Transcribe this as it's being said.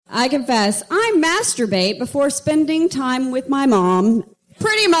I confess, I masturbate before spending time with my mom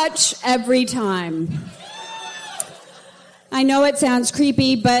pretty much every time. I know it sounds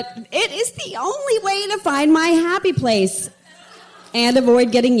creepy, but it is the only way to find my happy place and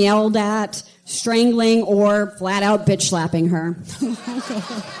avoid getting yelled at, strangling, or flat out bitch slapping her.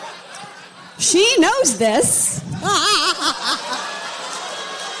 She knows this.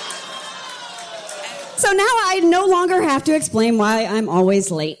 So now I no longer have to explain why I'm always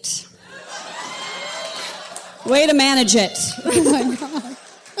late. Way to manage it. Oh my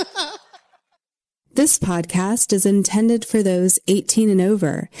God. This podcast is intended for those 18 and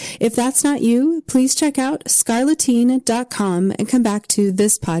over. If that's not you, please check out scarlettine.com and come back to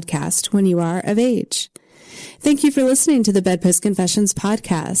this podcast when you are of age. Thank you for listening to the Bedpost Confessions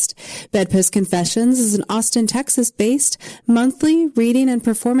podcast. Bedpost Confessions is an Austin, Texas-based monthly reading and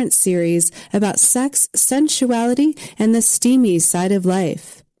performance series about sex, sensuality, and the steamy side of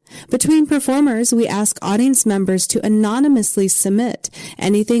life. Between performers, we ask audience members to anonymously submit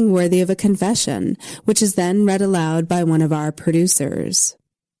anything worthy of a confession, which is then read aloud by one of our producers.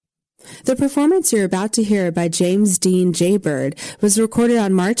 The performance you're about to hear by James Dean Jaybird was recorded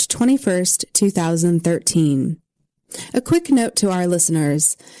on March 21st, 2013. A quick note to our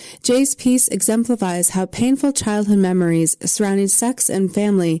listeners. Jay's piece exemplifies how painful childhood memories surrounding sex and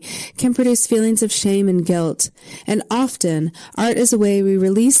family can produce feelings of shame and guilt. And often, art is a way we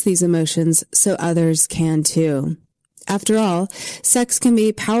release these emotions so others can too. After all, sex can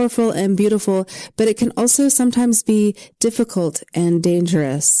be powerful and beautiful, but it can also sometimes be difficult and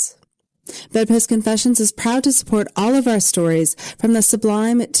dangerous. Bedpost Confessions is proud to support all of our stories, from the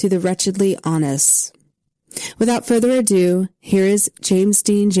sublime to the wretchedly honest. Without further ado, here is James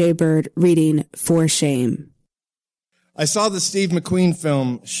Dean Jaybird reading For Shame. I saw the Steve McQueen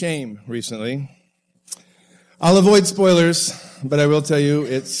film Shame recently. I'll avoid spoilers, but I will tell you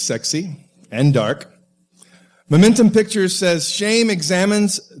it's sexy and dark. Momentum Pictures says Shame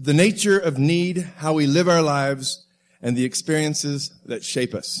examines the nature of need, how we live our lives, and the experiences that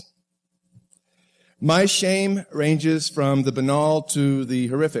shape us. My shame ranges from the banal to the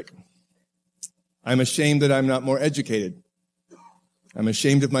horrific. I'm ashamed that I'm not more educated. I'm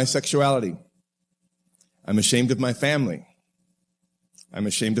ashamed of my sexuality. I'm ashamed of my family. I'm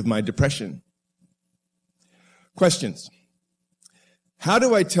ashamed of my depression. Questions. How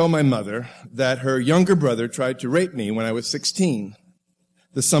do I tell my mother that her younger brother tried to rape me when I was 16,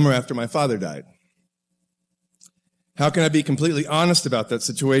 the summer after my father died? How can I be completely honest about that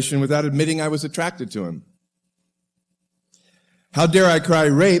situation without admitting I was attracted to him? How dare I cry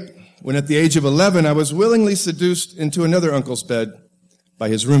rape when at the age of 11 I was willingly seduced into another uncle's bed by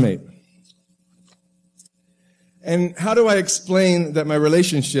his roommate? And how do I explain that my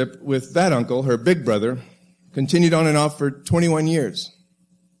relationship with that uncle, her big brother, continued on and off for 21 years?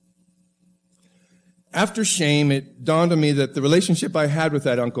 After Shame, it dawned on me that the relationship I had with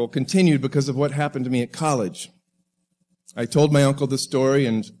that uncle continued because of what happened to me at college. I told my uncle the story,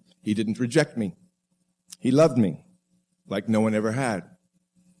 and he didn't reject me. He loved me like no one ever had.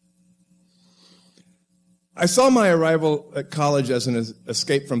 I saw my arrival at college as an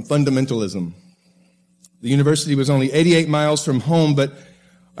escape from fundamentalism. The university was only 88 miles from home, but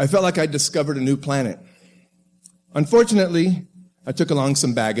I felt like I'd discovered a new planet. Unfortunately, I took along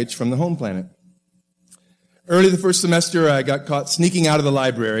some baggage from the home planet. Early the first semester, I got caught sneaking out of the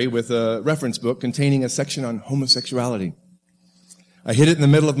library with a reference book containing a section on homosexuality. I hid it in the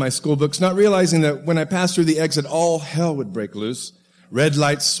middle of my school books, not realizing that when I passed through the exit, all hell would break loose. Red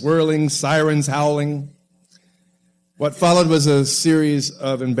lights swirling, sirens howling. What followed was a series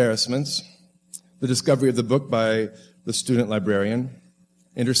of embarrassments. The discovery of the book by the student librarian,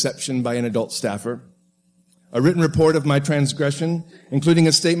 interception by an adult staffer, a written report of my transgression, including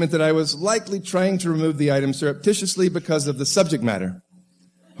a statement that I was likely trying to remove the item surreptitiously because of the subject matter.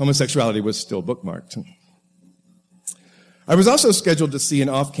 Homosexuality was still bookmarked. I was also scheduled to see an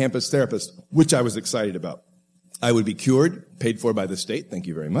off-campus therapist, which I was excited about. I would be cured, paid for by the state, thank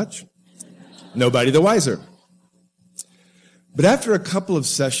you very much. Nobody the wiser. But after a couple of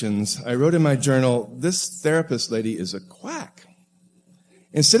sessions, I wrote in my journal, this therapist lady is a quack.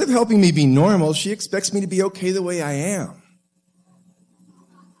 Instead of helping me be normal, she expects me to be okay the way I am.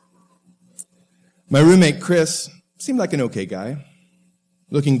 My roommate, Chris, seemed like an okay guy.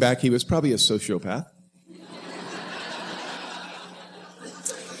 Looking back, he was probably a sociopath.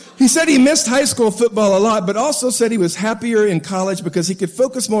 He said he missed high school football a lot, but also said he was happier in college because he could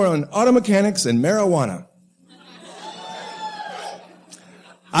focus more on auto mechanics and marijuana.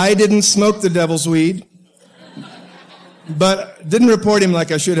 I didn't smoke the devil's weed, but didn't report him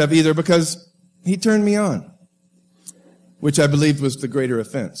like I should have either because he turned me on. which I believed was the greater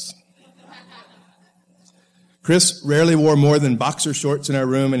offense. Chris rarely wore more than boxer shorts in our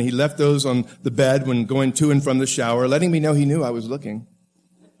room, and he left those on the bed when going to and from the shower, letting me know he knew I was looking.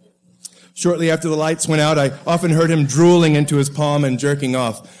 Shortly after the lights went out, I often heard him drooling into his palm and jerking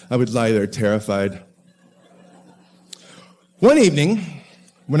off. I would lie there terrified. One evening,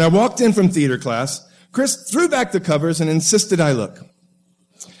 when I walked in from theater class, Chris threw back the covers and insisted I look.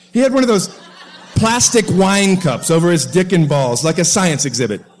 He had one of those plastic wine cups over his dick and balls, like a science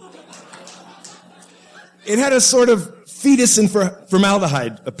exhibit. It had a sort of fetus in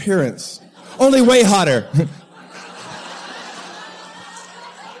formaldehyde appearance, only way hotter.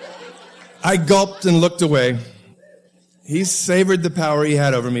 I gulped and looked away. He savored the power he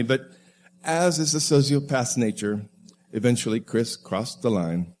had over me, but as is the sociopath's nature, eventually Chris crossed the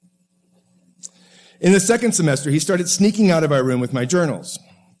line. In the second semester, he started sneaking out of our room with my journals.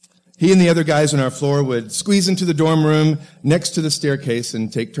 He and the other guys on our floor would squeeze into the dorm room next to the staircase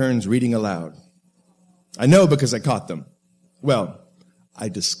and take turns reading aloud. I know because I caught them. Well, I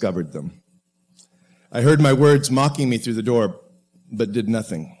discovered them. I heard my words mocking me through the door, but did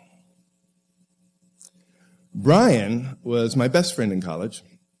nothing. Brian was my best friend in college.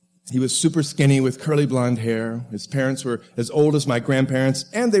 He was super skinny with curly blonde hair. His parents were as old as my grandparents,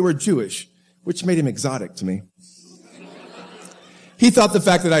 and they were Jewish, which made him exotic to me. He thought the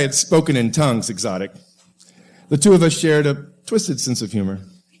fact that I had spoken in tongues exotic. The two of us shared a twisted sense of humor.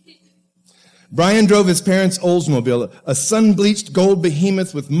 Brian drove his parents' Oldsmobile, a sun-bleached gold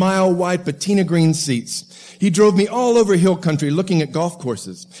behemoth with mile-wide patina green seats. He drove me all over hill country looking at golf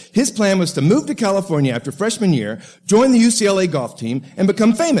courses. His plan was to move to California after freshman year, join the UCLA golf team, and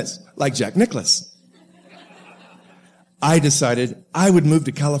become famous, like Jack Nicklaus. I decided I would move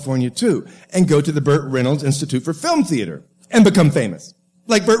to California too, and go to the Burt Reynolds Institute for Film Theater, and become famous,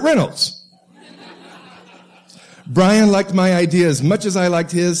 like Burt Reynolds. Brian liked my idea as much as I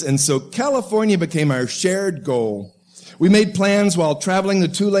liked his, and so California became our shared goal. We made plans while traveling the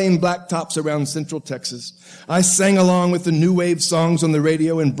two-lane blacktops around Central Texas. I sang along with the new wave songs on the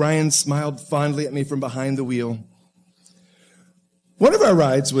radio, and Brian smiled fondly at me from behind the wheel. One of our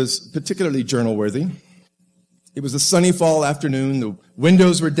rides was particularly journal-worthy. It was a sunny fall afternoon. The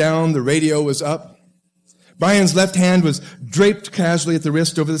windows were down. The radio was up. Brian's left hand was draped casually at the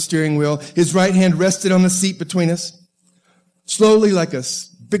wrist over the steering wheel. His right hand rested on the seat between us. Slowly, like a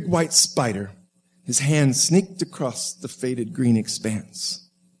big white spider, his hand sneaked across the faded green expanse.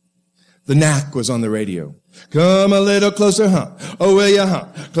 The Knack was on the radio. Come a little closer, huh? Oh, will you, huh?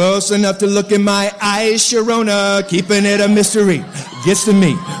 Close enough to look in my eyes, Sharona. Keeping it a mystery. Gets to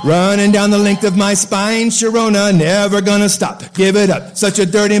me. Running down the length of my spine, Sharona. Never gonna stop. Give it up. Such a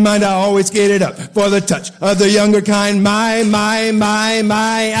dirty mind, I always get it up. For the touch of the younger kind. My,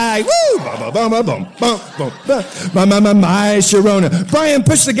 I. Woo! My, Sharona. Brian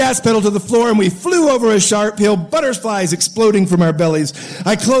pushed the gas pedal to the floor and we flew over a sharp hill, butterflies exploding from our bellies.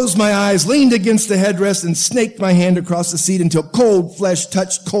 I closed my eyes, leaned against the headrest, and snaked my hand across the seat until cold flesh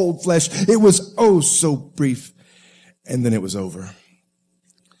touched cold flesh. It was oh so brief. And then it was over.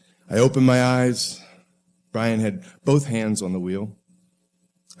 I opened my eyes. Brian had both hands on the wheel.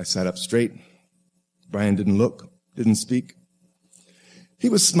 I sat up straight. Brian didn't look, didn't speak. He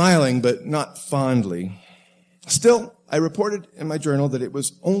was smiling, but not fondly. Still, I reported in my journal that it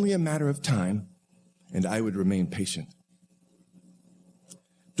was only a matter of time, and I would remain patient.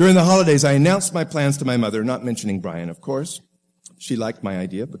 During the holidays, I announced my plans to my mother, not mentioning Brian, of course. She liked my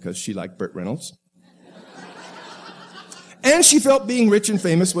idea because she liked Burt Reynolds. And she felt being rich and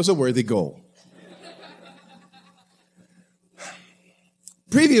famous was a worthy goal.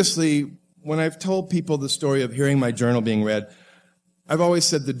 Previously, when I've told people the story of hearing my journal being read, I've always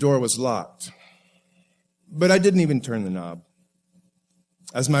said the door was locked. But I didn't even turn the knob.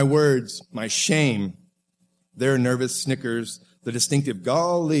 As my words, my shame, their nervous snickers, the distinctive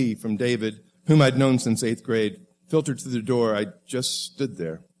golly from David, whom I'd known since 8th grade, filtered through the door, I just stood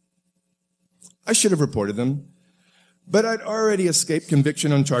there. I should have reported them, but I'd already escaped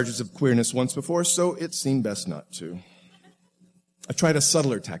conviction on charges of queerness once before, so it seemed best not to. I tried a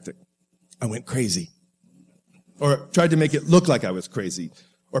subtler tactic. I went crazy. Or tried to make it look like I was crazy,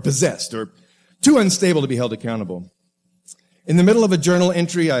 or possessed, or too unstable to be held accountable. In the middle of a journal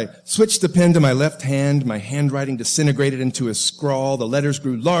entry, I switched the pen to my left hand. My handwriting disintegrated into a scrawl. The letters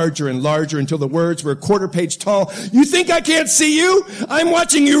grew larger and larger until the words were a quarter page tall. You think I can't see you? I'm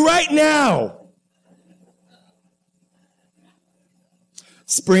watching you right now.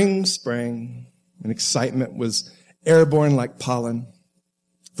 Spring sprang, and excitement was airborne like pollen.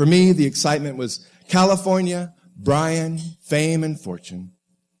 For me, the excitement was California, Brian, fame, and fortune.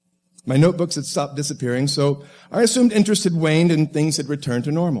 My notebooks had stopped disappearing, so I assumed interest had waned and things had returned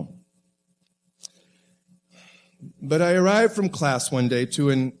to normal. But I arrived from class one day to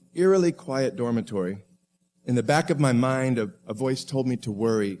an eerily quiet dormitory. In the back of my mind, a voice told me to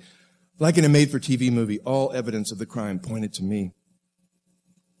worry. Like in a made-for-TV movie, all evidence of the crime pointed to me.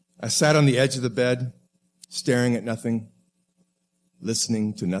 I sat on the edge of the bed, staring at nothing,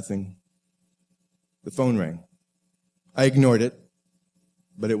 listening to nothing. The phone rang. I ignored it,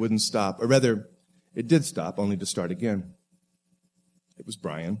 but it wouldn't stop. Or rather, it did stop, only to start again. It was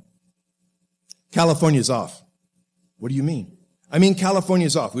Brian. California's off. What do you mean? I mean,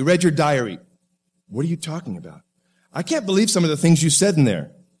 California's off. We read your diary. What are you talking about? I can't believe some of the things you said in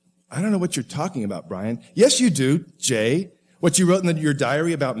there. I don't know what you're talking about, Brian. Yes, you do, Jay. What you wrote in your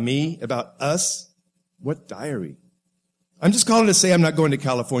diary about me, about us. What diary? I'm just calling to say I'm not going to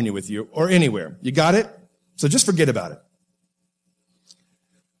California with you or anywhere. You got it? So just forget about it.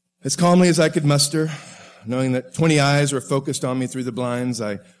 As calmly as I could muster, knowing that 20 eyes were focused on me through the blinds,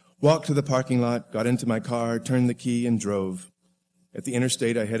 I walked to the parking lot, got into my car, turned the key, and drove. At the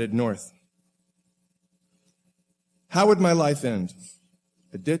interstate, I headed north. How would my life end?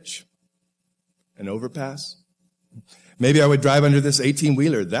 A ditch? An overpass? Maybe I would drive under this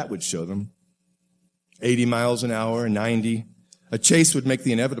 18-wheeler. That would show them. 80 miles an hour, 90. A chase would make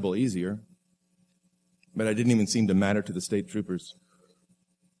the inevitable easier. But I didn't even seem to matter to the state troopers.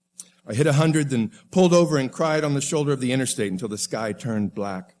 I hit 100, then pulled over and cried on the shoulder of the interstate until the sky turned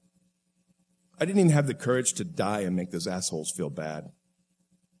black. I didn't even have the courage to die and make those assholes feel bad.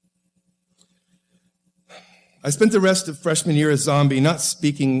 I spent the rest of freshman year a zombie, not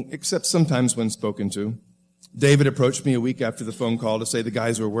speaking, except sometimes when spoken to. David approached me a week after the phone call to say the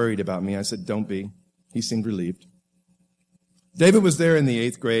guys were worried about me. I said, don't be. He seemed relieved. David was there in the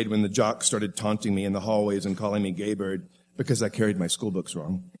 8th grade when the jocks started taunting me in the hallways and calling me gay bird because I carried my school books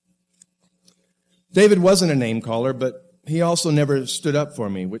wrong. David wasn't a name caller, but he also never stood up for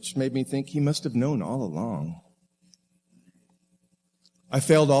me, which made me think he must have known all along. I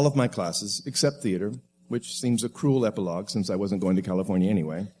failed all of my classes, except theater, which seems a cruel epilogue since I wasn't going to California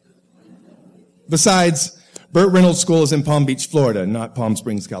anyway. Besides, Burt Reynolds School is in Palm Beach, Florida, not Palm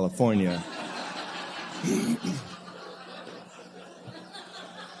Springs, California.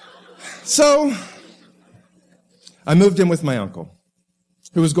 So, I moved in with my uncle,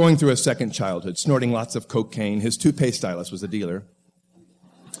 who was going through a second childhood, snorting lots of cocaine. His toupee stylist was a dealer.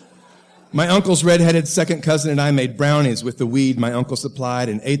 My uncle's redheaded second cousin and I made brownies with the weed my uncle supplied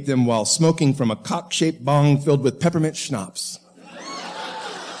and ate them while smoking from a cock-shaped bong filled with peppermint schnapps.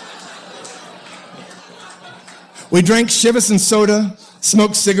 We drank Chivas and soda,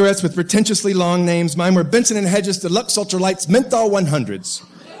 smoked cigarettes with pretentiously long names. Mine were Benson & Hedges Deluxe Ultralights Menthol 100s.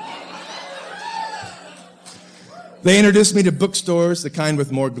 They introduced me to bookstores, the kind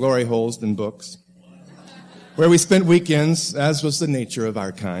with more glory holes than books, where we spent weekends, as was the nature of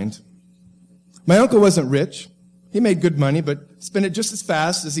our kind. My uncle wasn't rich. He made good money, but spent it just as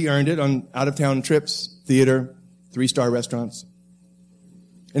fast as he earned it on out-of-town trips, theater, 3-star restaurants.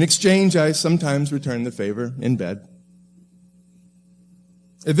 In exchange, I sometimes returned the favor in bed.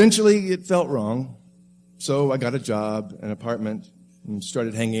 Eventually, it felt wrong, so I got a job, an apartment, and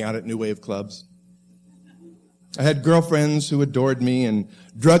started hanging out at New Wave clubs. I had girlfriends who adored me and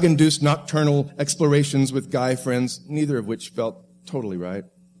drug-induced nocturnal explorations with guy friends, neither of which felt totally right.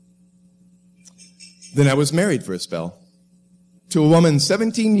 Then I was married for a spell to a woman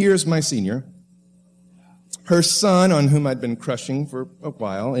 17 years my senior. Her son, on whom I'd been crushing for a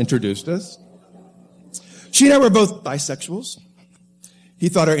while, introduced us. She and I were both bisexuals. He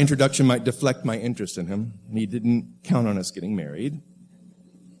thought our introduction might deflect my interest in him. He didn't count on us getting married.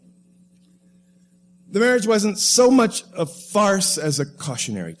 The marriage wasn't so much a farce as a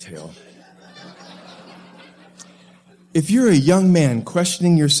cautionary tale. If you're a young man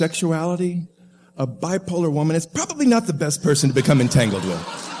questioning your sexuality, a bipolar woman is probably not the best person to become entangled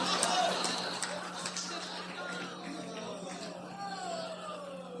with.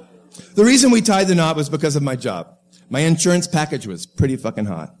 The reason we tied the knot was because of my job. My insurance package was pretty fucking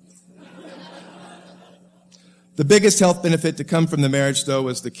hot. The biggest health benefit to come from the marriage, though,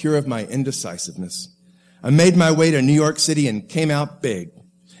 was the cure of my indecisiveness. I made my way to New York City and came out big.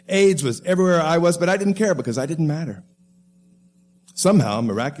 AIDS was everywhere I was, but I didn't care because I didn't matter. Somehow,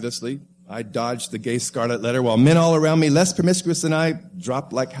 miraculously, I dodged the gay scarlet letter while men all around me, less promiscuous than I,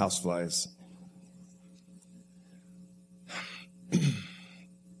 dropped like houseflies.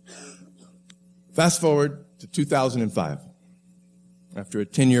 Fast forward to 2005. After a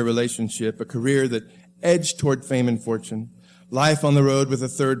 10-year relationship, a career that edged toward fame and fortune, life on the road with a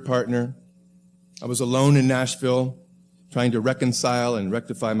third partner, I was alone in Nashville, trying to reconcile and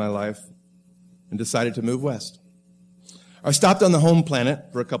rectify my life, and decided to move west. I stopped on the home planet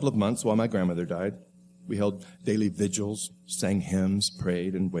for a couple of months while my grandmother died. We held daily vigils, sang hymns,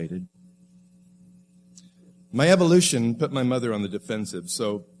 prayed, and waited. My evolution put my mother on the defensive,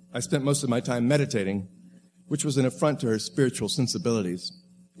 so I spent most of my time meditating, which was an affront to her spiritual sensibilities,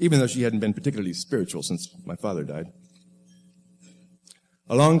 even though she hadn't been particularly spiritual since my father died.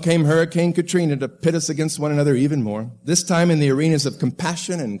 Along came Hurricane Katrina to pit us against one another even more, this time in the arenas of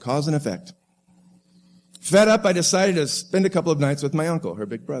compassion and cause and effect. Fed up, I decided to spend a couple of nights with my uncle, her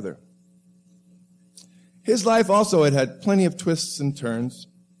big brother. His life also had plenty of twists and turns.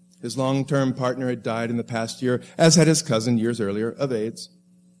 His long-term partner had died in the past year, as had his cousin years earlier, of AIDS.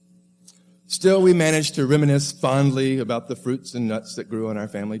 Still, we managed to reminisce fondly about the fruits and nuts that grew on our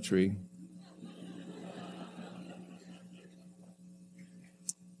family tree.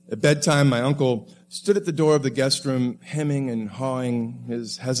 At bedtime, my uncle stood at the door of the guest room, hemming and hawing,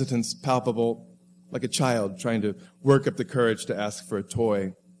 his hesitance palpable, like a child trying to work up the courage to ask for a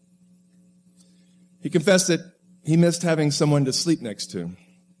toy. He confessed that he missed having someone to sleep next to.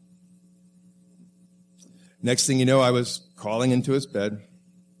 Next thing you know, I was crawling into his bed.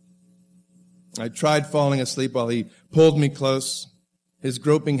 I tried falling asleep while he pulled me close. His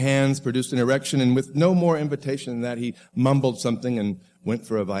groping hands produced an erection, and with no more invitation than that, he mumbled something and went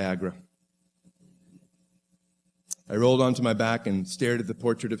for a Viagra. I rolled onto my back and stared at the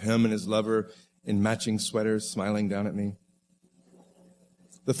portrait of him and his lover in matching sweaters, smiling down at me.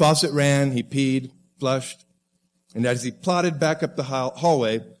 The faucet ran, he peed, flushed, and as he plodded back up the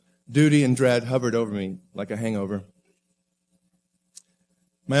hallway, duty and dread hovered over me like a hangover.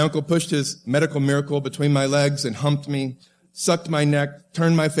 My uncle pushed his medical miracle between my legs and humped me, sucked my neck,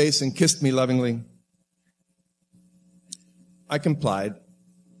 turned my face, and kissed me lovingly. I complied,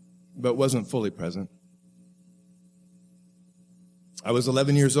 but wasn't fully present. I was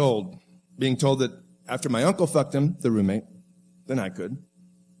 11 years old, being told that after my uncle fucked him, the roommate, then I could.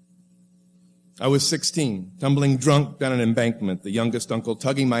 I was 16, tumbling drunk down an embankment, the youngest uncle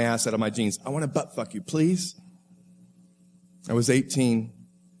tugging my ass out of my jeans. I want to butt fuck you, please. I was 18.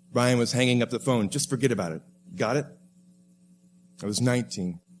 Brian was hanging up the phone. Just forget about it. Got it? I was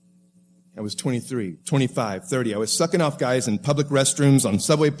 19. I was 23, 25, 30. I was sucking off guys in public restrooms, on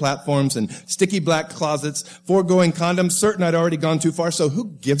subway platforms, and sticky black closets, foregoing condoms, certain I'd already gone too far, so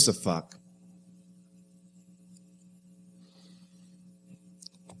who gives a fuck?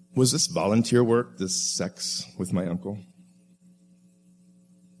 Was this volunteer work, this sex with my uncle?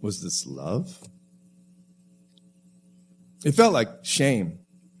 Was this love? It felt like shame.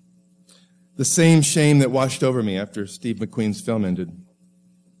 The same shame that washed over me after Steve McQueen's film ended.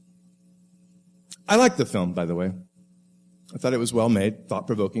 I liked the film, by the way. I thought it was well made,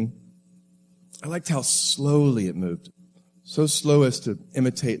 thought-provoking. I liked how slowly it moved, so slow as to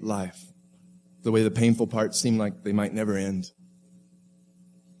imitate life, the way the painful parts seemed like they might never end.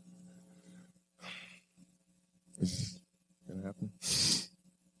 Is this going to happen?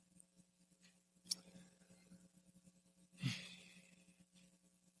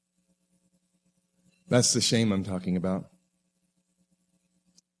 That's the shame I'm talking about.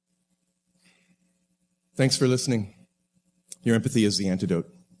 Thanks for listening. Your empathy is the antidote.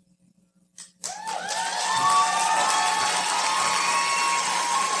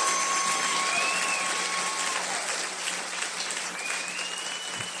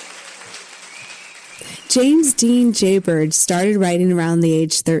 James Dean Jaybird started writing around the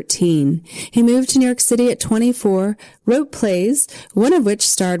age 13. He moved to New York City at 24, wrote plays, one of which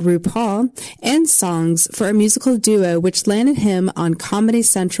starred RuPaul, and songs for a musical duo which landed him on Comedy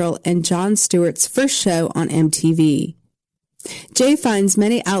Central and Jon Stewart's first show on MTV. Jay finds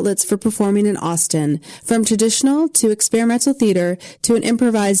many outlets for performing in Austin, from traditional to experimental theater to an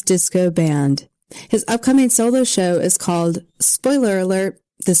improvised disco band. His upcoming solo show is called, spoiler alert,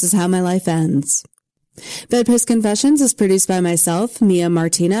 This Is How My Life Ends. Bedpost Confessions is produced by myself, Mia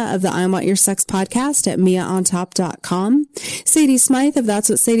Martina of the I Want Your Sex podcast at miaontop.com, Sadie Smythe of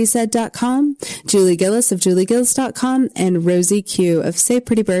that'swhatsadiesaid.com, Julie Gillis of juliegillis.com, and Rosie Q of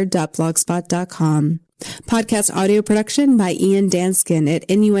sayprettybird.blogspot.com. Podcast audio production by Ian Danskin at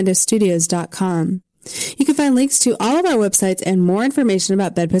innuendostudios.com. You can find links to all of our websites and more information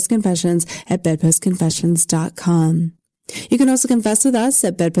about Bedpost Confessions at bedpostconfessions.com. You can also confess with us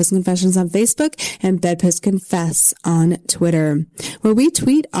at Bedpost Confessions on Facebook and Bedpost Confess on Twitter, where we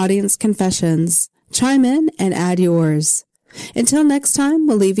tweet audience confessions. Chime in and add yours. Until next time,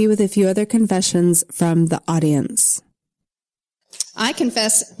 we'll leave you with a few other confessions from the audience. I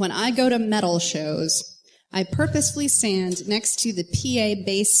confess when I go to metal shows, I purposefully stand next to the PA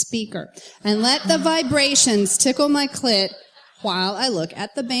bass speaker and let the vibrations tickle my clit while I look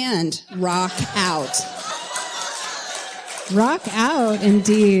at the band rock out. Rock out,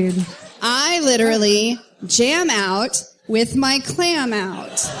 indeed. I literally jam out with my clam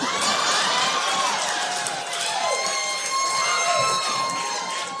out.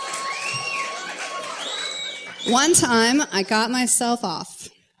 One time, I got myself off.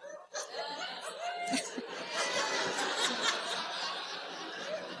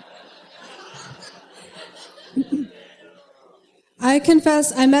 I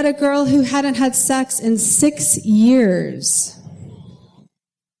confess I met a girl who hadn't had sex in 6 years.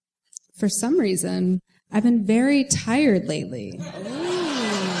 For some reason, I've been very tired lately.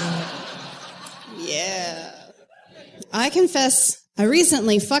 Yeah. I confess I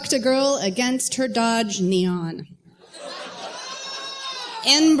recently fucked a girl against her Dodge Neon.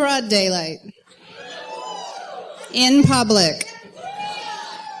 In broad daylight. In public.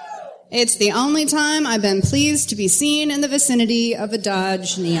 It's the only time I've been pleased to be seen in the vicinity of a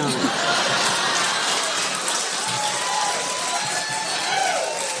Dodge Neon.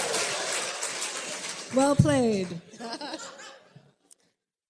 Well played.